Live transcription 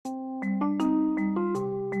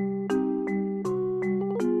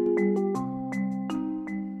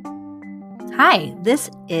Hi,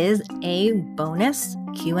 this is a bonus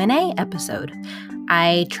Q&A episode.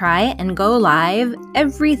 I try and go live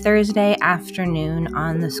every Thursday afternoon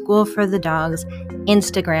on the School for the Dogs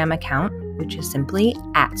Instagram account, which is simply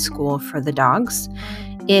 @SchoolForTheDogs.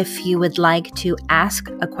 If you would like to ask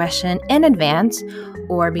a question in advance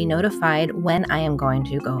or be notified when I am going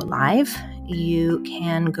to go live, you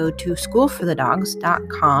can go to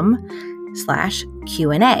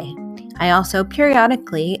schoolforthedogs.com/Q&A. I also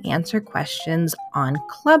periodically answer questions on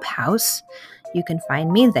Clubhouse. You can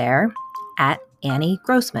find me there at Annie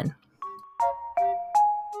Grossman.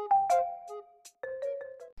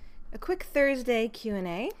 A quick Thursday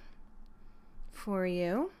Q&A for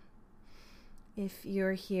you. If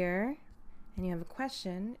you're here and you have a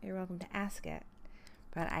question, you're welcome to ask it.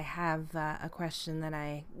 But I have a question that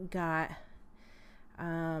I got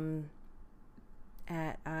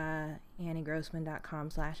at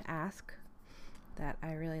anniegrossman.com/ask that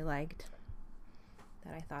I really liked,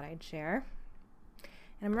 that I thought I'd share.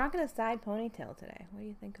 And I'm rocking a side ponytail today. What do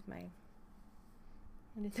you think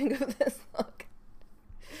of this look?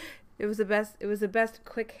 It was the best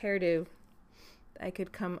quick hairdo I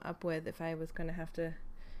could come up with if I was going to have to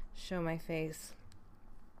show my face.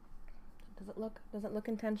 Does it look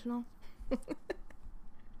intentional?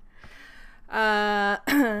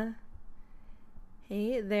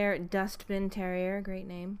 Hey there, Dustbin Terrier, great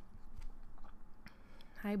name.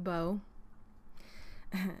 Hi, Bo.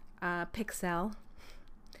 Pixel.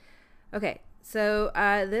 Okay, so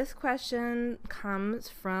this question comes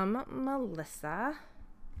from Melissa.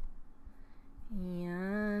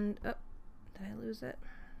 And, did I lose it?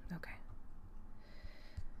 Okay.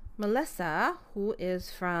 Melissa, who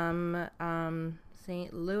is from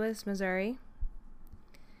St. Louis, Missouri,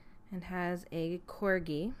 and has a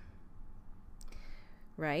corgi,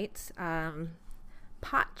 writes,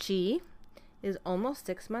 Pachi is almost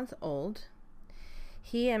 6 months old.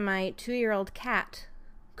 He and my 2-year-old cat,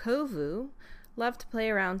 Kovu, love to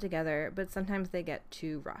play around together, but sometimes they get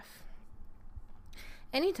too rough.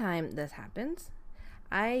 Anytime this happens,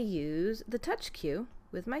 I use the touch cue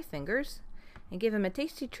with my fingers and give him a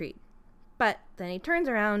tasty treat. But then he turns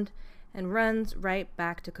around and runs right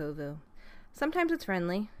back to Kovu. Sometimes it's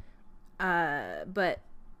friendly, but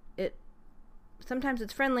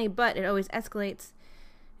it always escalates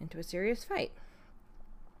into a serious fight.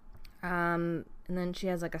 And then she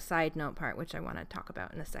has like a side note part, which I want to talk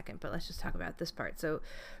about in a second, but let's just talk about this part. So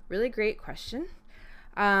really great question.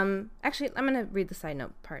 Actually, I'm going to read the side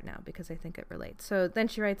note part now because I think it relates. So then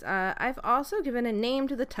she writes, I've also given a name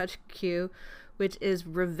to the touch cue, which is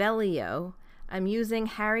Revelio. I'm using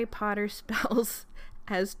Harry Potter spells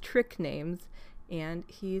as trick names, and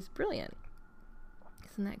he's brilliant.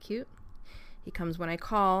 Isn't that cute? He comes when I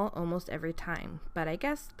call almost every time, but I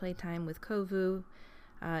guess playtime with Kovu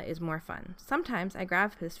is more fun. Sometimes I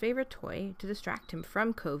grab his favorite toy to distract him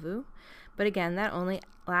from Kovu, but again, that only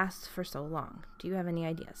lasts for so long. Do you have any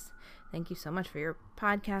ideas? Thank you so much for your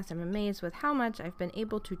podcast. I'm amazed with how much I've been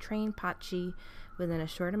able to train Pachi within a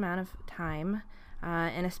short amount of time,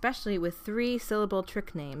 and especially with 3-syllable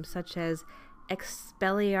trick names such as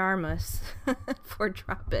Expelliarmus for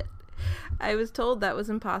Drop It. I was told that was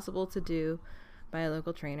impossible to do by a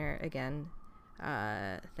local trainer. Again,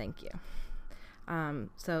 thank you.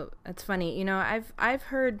 So it's funny, you know, I've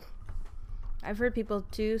heard people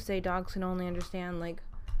too say dogs can only understand like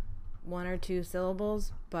 1 or 2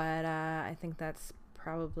 syllables, but I think that's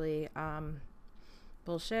probably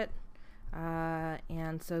bullshit.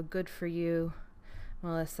 And so good for you,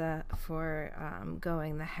 Melissa, for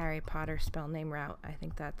going the Harry Potter spell name route. I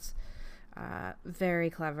think that's very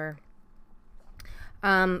clever.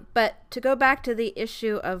 But to go back to the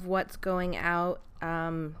issue of what's going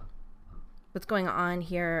on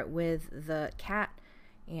here with the cat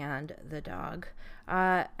and the dog.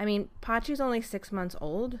 I mean, Pachi's only 6 months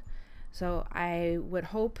old, so I would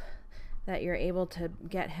hope that you're able to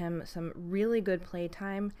get him some really good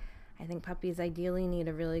playtime. I think puppies ideally need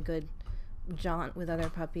a really good jaunt with other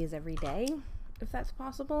puppies every day, if that's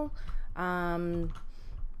possible.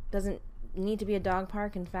 Doesn't need to be a dog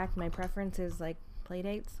park. In fact, my preference is like play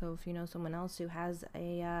dates. So if you know someone else who has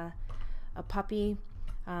a puppy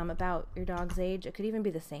about your dog's age, it could even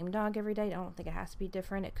be the same dog every day. I don't think it has to be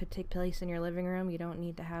different. It could take place in your living room. You don't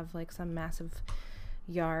need to have like some massive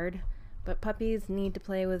yard, but puppies need to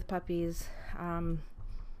play with puppies,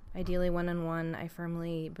 ideally one-on-one. I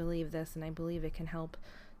firmly believe this, and I believe it can help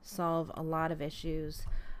solve a lot of issues.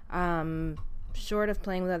 Short of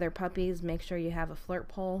playing with other puppies, make sure you have a flirt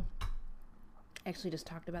pole. I actually just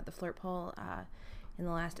talked about the flirt pole in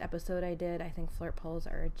the last episode I did. I think flirt poles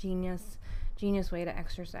are a genius way to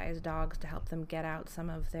exercise dogs, to help them get out some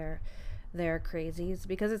of their their crazies,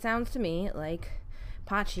 because it sounds to me like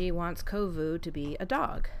Pachi wants Kovu to be a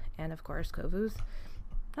dog. And of course, Kovu's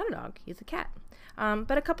not a dog, he's a cat.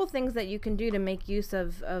 But a couple things that you can do to make use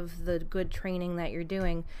of the good training that you're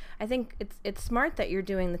doing. I think it's smart that you're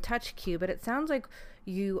doing the touch cue, but it sounds like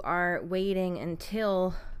you are waiting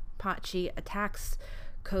until Pachi attacks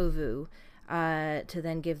Kovu to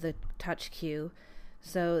then give the touch cue.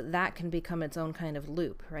 So that can become its own kind of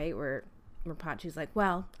loop, right? Where Pachi's like,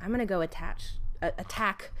 well, I'm going to go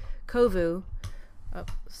attack Kovu. Oh,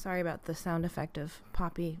 sorry about the sound effect of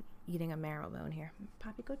Poppy eating a marrow bone here.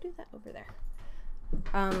 Poppy, go do that over there.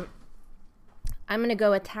 I'm going to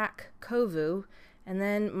go attack Kovu, and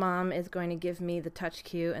then Mom is going to give me the touch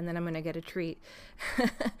cue, and then I'm going to get a treat.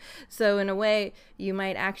 So in a way, you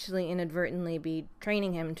might actually inadvertently be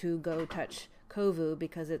training him to go touch Kovu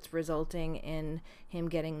because it's resulting in him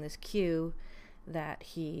getting this cue that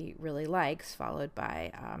he really likes, followed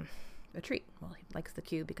by a treat. Well, he likes the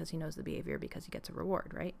cue because he knows the behavior because he gets a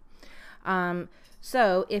reward, right?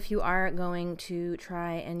 So if you are going to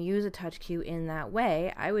try and use a touch cue in that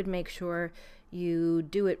way, I would make sure you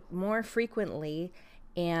do it more frequently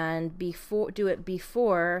and do it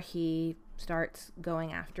before he starts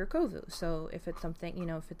going after Kovu. So if it's something,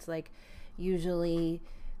 if it's like usually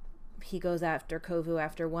he goes after Kovu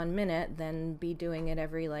after 1 minute, then be doing it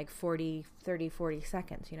every like 30, 40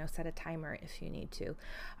 seconds, set a timer if you need to.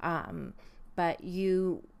 But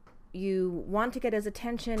you want to get his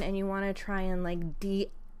attention and you want to try and like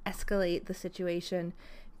de-escalate the situation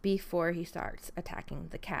before he starts attacking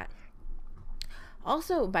the cat.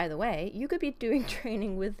 Also, by the way, you could be doing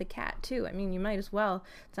training with the cat too. I mean, you might as well.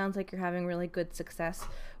 It sounds like you're having really good success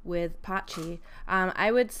with Pachi.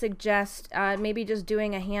 I would suggest maybe just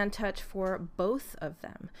doing a hand touch for both of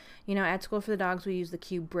them. At School for the Dogs, we use the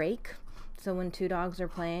cue break. So when two dogs are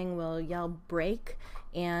playing, we'll yell break,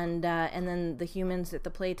 and then the humans at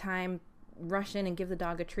the playtime rush in and give the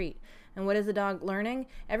dog a treat. And what is the dog learning?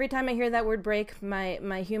 Every time I hear that word break,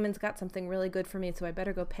 my human's got something really good for me, so I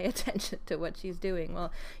better go pay attention to what she's doing.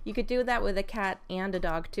 Well, you could do that with a cat and a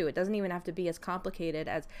dog too. It doesn't even have to be as complicated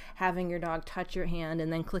as having your dog touch your hand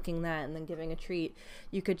and then clicking that and then giving a treat.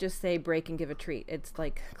 You could just say break and give a treat. It's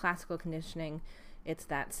like classical conditioning. It's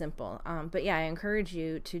that simple. But yeah, I encourage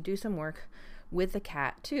you to do some work with the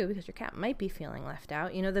cat too, because your cat might be feeling left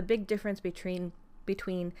out. The big difference between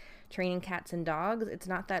training cats and dogs, it's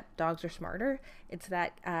not that dogs are smarter, it's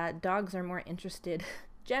that dogs are more interested,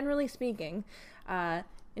 generally speaking,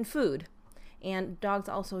 in food. And dogs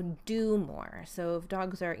also do more. So if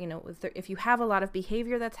dogs are, if you have a lot of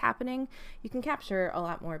behavior that's happening, you can capture a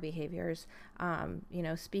lot more behaviors.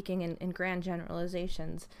 Speaking in grand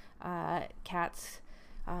generalizations, cats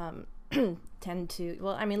tend to,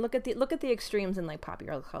 look at the extremes in like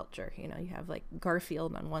popular culture. You have like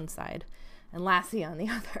Garfield on one side and Lassie on the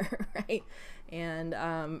other, right?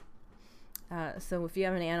 And so if you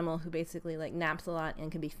have an animal who basically like naps a lot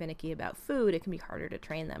and can be finicky about food, it can be harder to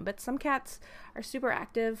train them. But some cats are super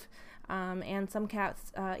active, and some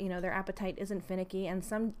cats, their appetite isn't finicky, and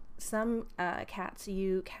some cats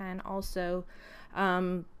you can also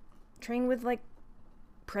train with like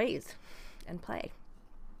praise and play.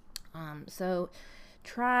 So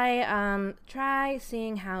try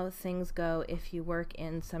seeing how things go if you work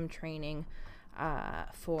in some training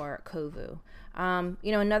for Kovu.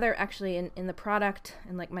 Another actually in the product,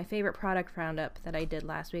 and like my favorite product roundup that I did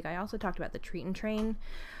last week, I also talked about the Treat and Train,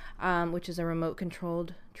 which is a remote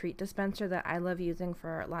controlled treat dispenser that I love using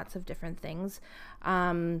for lots of different things.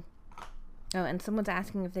 And someone's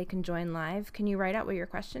asking if they can join live. Can you write out what your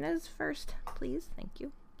question is first, please? Thank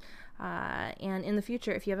you. And in the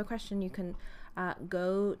future, if you have a question, you can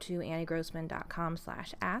go to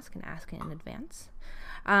anniegrossman.com/ask and ask it in advance.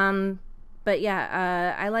 But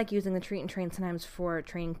yeah, I like using the Treat and Train sometimes for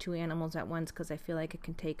training two animals at once because I feel like it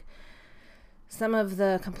can take some of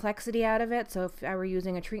the complexity out of it. So if I were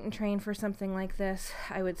using a Treat and Train for something like this,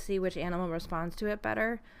 I would see which animal responds to it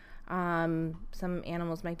better. Some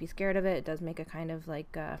animals might be scared of it. It does make a kind of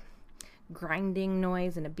like grinding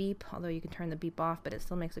noise and a beep, although you can turn the beep off, but it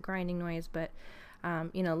still makes a grinding noise. But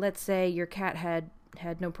let's say your cat had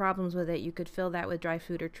no problems with it, you could fill that with dry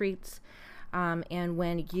food or treats. And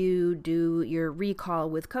when you do your recall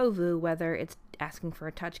with Kovu, whether it's asking for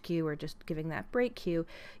a touch cue or just giving that break cue,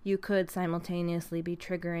 you could simultaneously be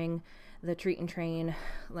triggering the Treat and Train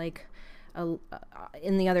like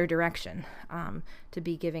in the other direction, to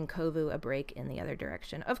be giving Kovu a break in the other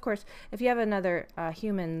direction. Of course, if you have another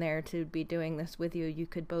human there to be doing this with you, you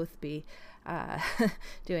could both be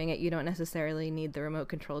doing it. You don't necessarily need the remote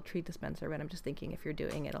control treat dispenser, but I'm just thinking if you're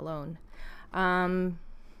doing it alone.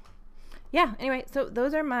 yeah, anyway, so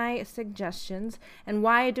those are my suggestions. And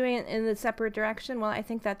why doing it in the separate direction? Well, I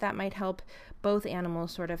think that might help both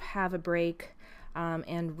animals sort of have a break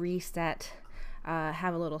and reset,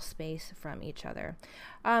 have a little space from each other.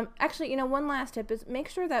 Actually, one last tip is make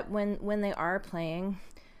sure that when they are playing,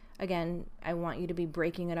 again, I want you to be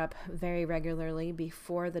breaking it up very regularly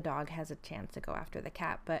before the dog has a chance to go after the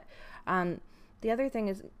cat. But the other thing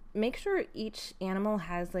is make sure each animal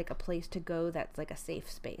has like a place to go that's like a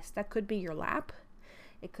safe space. That could be your lap.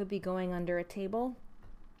 It could be going under a table.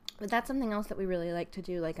 But that's something else that we really like to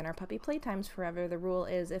do, like in our puppy playtimes forever. The rule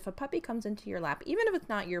is if a puppy comes into your lap, even if it's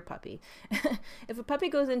not your puppy, if a puppy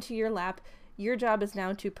goes into your lap, your job is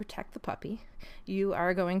now to protect the puppy. You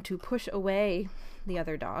are going to push away the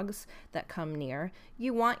other dogs that come near.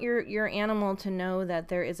 You want your animal to know that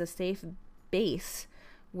there is a safe base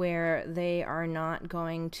where they are not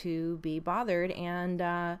going to be bothered. And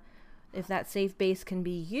if that safe base can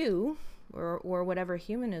be you or whatever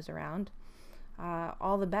human is around,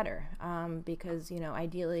 all the better, because,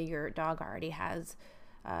 ideally your dog already has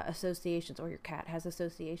associations, or your cat has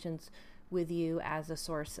associations with you as a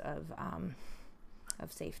source of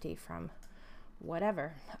safety from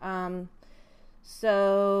whatever.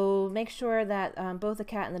 So make sure that both the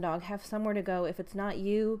cat and the dog have somewhere to go. If it's not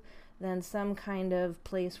you, then some kind of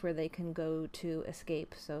place where they can go to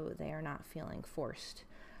escape so they are not feeling forced.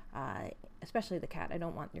 Especially the cat. I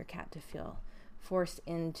don't want your cat to feel forced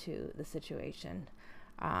into the situation.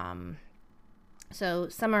 So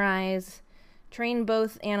summarize, train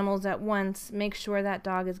both animals at once, make sure that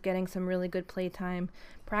dog is getting some really good playtime,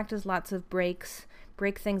 practice lots of breaks,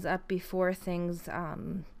 break things up before things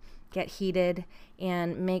get heated,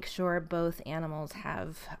 and make sure both animals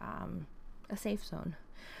have a safe zone.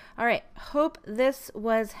 All right, hope this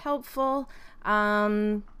was helpful,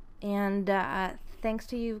 and thanks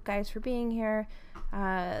to you guys for being here.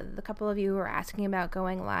 The couple of you who are asking about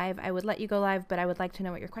going live, I would let you go live, but I would like to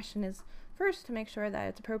know what your question is first to make sure that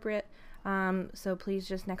it's appropriate. So please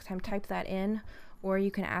just next time type that in, or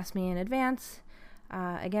you can ask me in advance.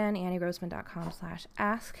 Again,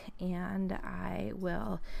 AnnieGrossman.com/ask, and I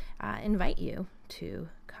will invite you to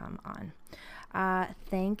come on.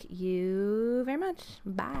 Thank you very much.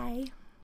 Bye.